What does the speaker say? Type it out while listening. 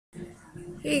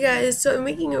Hey guys, so I'm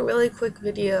making a really quick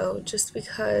video just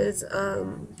because I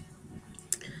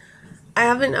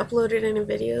haven't uploaded any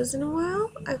videos in a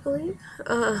while, I believe.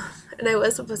 And I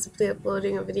was supposed to be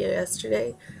uploading a video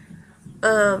yesterday.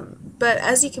 But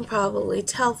as you can probably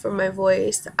tell from my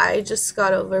voice, I just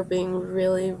got over being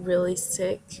really, really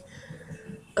sick.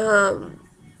 Um,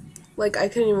 like I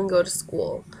couldn't even go to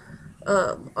school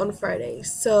on Friday.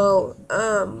 So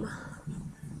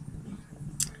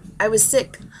I was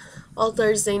sick all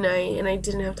Thursday night and I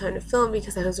didn't have time to film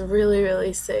because I was really,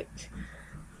 really sick.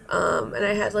 And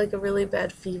I had like a really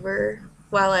bad fever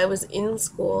while I was in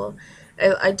school.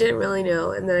 I didn't really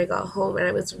know, and then I got home and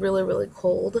I was really, really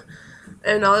cold,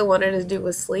 and all I wanted to do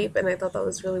was sleep, and I thought that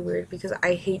was really weird because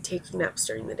I hate taking naps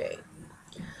during the day.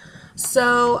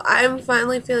 So I'm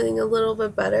finally feeling a little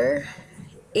bit better,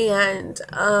 and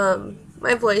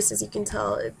my voice, as you can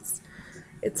tell, it's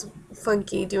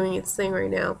funky doing its thing right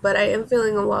now, but I am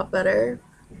feeling a lot better,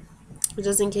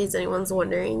 just in case anyone's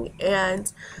wondering,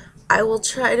 and I will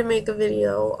try to make a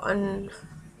video on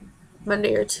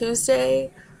Monday or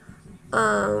Tuesday,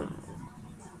 um,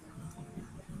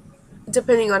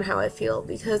 depending on how I feel,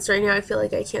 because right now I feel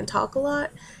like I can't talk a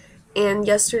lot, and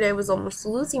yesterday I was almost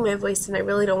losing my voice, and I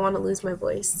really don't want to lose my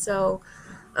voice, so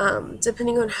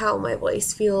depending on how my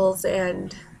voice feels,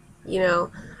 and you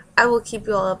know, I will keep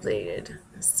you all updated.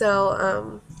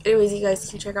 So, anyways, you guys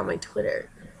can check out my Twitter,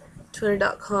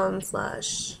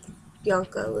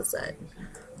 twitter.com/Bianca Lizette.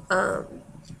 Um,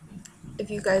 if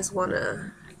you guys want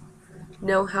to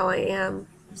know how I am.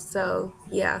 So,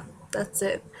 yeah, that's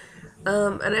it.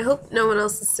 And I hope no one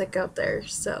else is sick out there,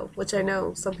 so, which I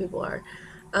know some people are.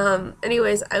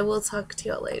 Anyways, I will talk to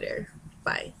y'all later.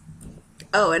 Bye.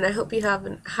 Oh, and I hope you have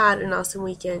had an awesome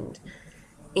weekend,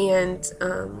 and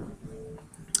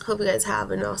hope you guys have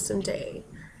an awesome day.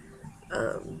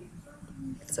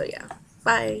 So, yeah,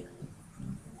 bye.